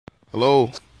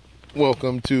Hello,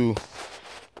 welcome to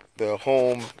the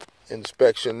Home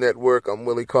Inspection Network. I'm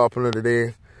Willie Carpenter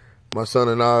today. My son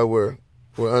and I were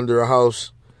under a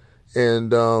house,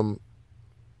 and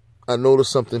I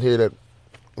noticed something here that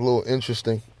a little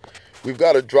interesting. We've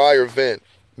got a dryer vent,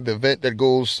 the vent that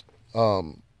goes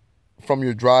from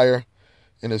your dryer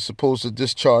and is supposed to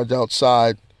discharge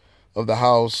outside of the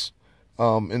house.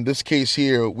 In this case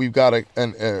here, we've got a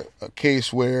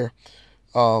case where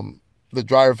the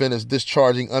dryer vent is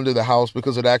discharging under the house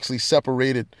because it actually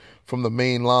separated from the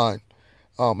main line.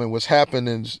 And what's happened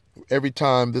is every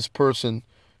time this person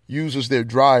uses their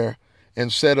dryer,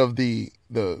 instead of the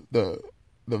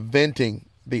venting,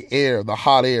 the air, the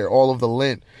hot air, all of the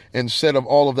lint, instead of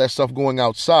all of that stuff going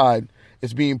outside,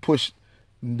 it's being pushed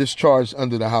and discharged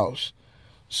under the house.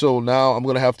 So now I'm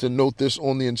going to have to note this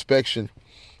on the inspection,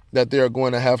 that they are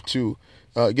going to have to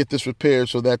get this repaired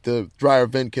so that the dryer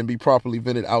vent can be properly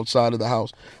vented outside of the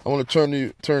house. I want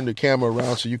to turn the camera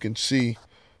around so you can see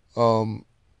what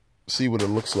it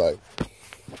looks like.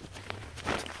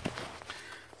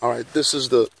 All right, this is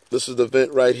the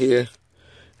vent right here.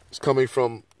 It's coming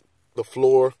from the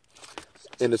floor,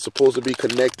 and it's supposed to be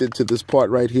connected to this part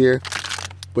right here.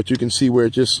 But you can see where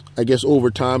it just, I guess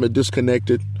over time it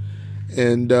disconnected,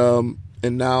 and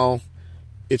now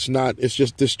it's not. It's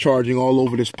just discharging all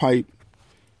over this pipe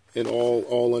and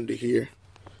all under here.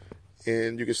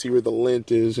 And you can see where the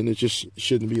lint is, and it just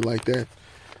shouldn't be like that.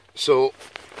 So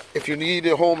if you need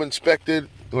a home inspected,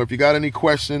 or if you got any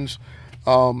questions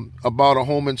about a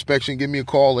home inspection, give me a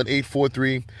call at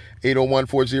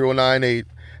 843-801-4098.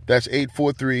 That's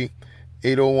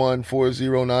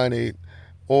 843-801-4098.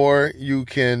 Or you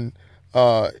can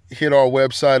hit our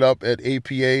website up at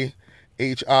apahi.net.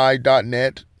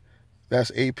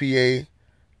 That's apahi.net.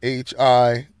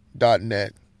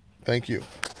 Thank you.